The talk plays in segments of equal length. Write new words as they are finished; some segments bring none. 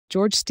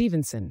George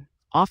Stephenson,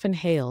 often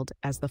hailed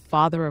as the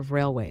father of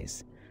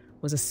railways,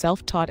 was a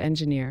self-taught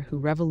engineer who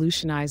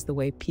revolutionized the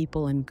way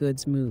people and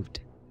goods moved.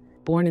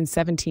 Born in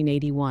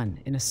 1781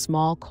 in a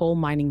small coal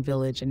mining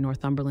village in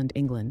Northumberland,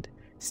 England,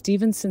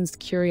 Stephenson's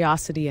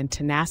curiosity and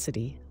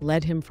tenacity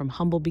led him from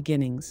humble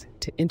beginnings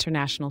to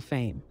international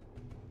fame.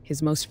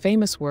 His most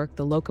famous work,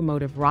 the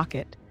locomotive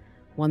rocket,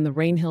 won the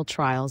Rainhill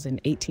Trials in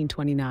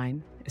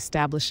 1829,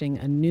 establishing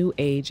a new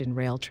age in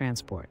rail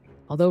transport.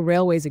 Although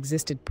railways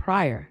existed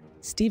prior,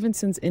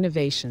 Stephenson's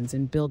innovations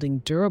in building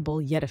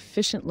durable yet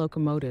efficient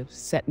locomotives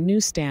set new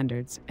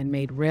standards and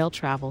made rail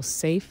travel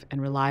safe and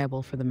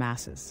reliable for the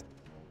masses.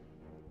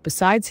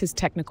 Besides his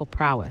technical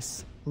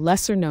prowess,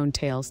 lesser-known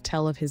tales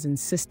tell of his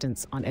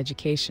insistence on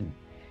education.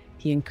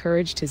 He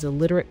encouraged his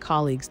illiterate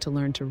colleagues to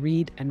learn to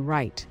read and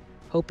write,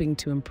 hoping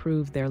to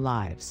improve their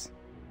lives.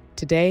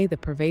 Today, the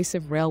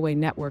pervasive railway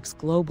networks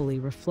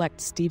globally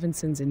reflect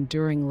Stephenson's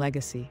enduring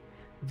legacy,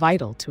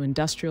 vital to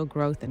industrial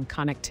growth and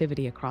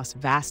connectivity across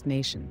vast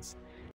nations.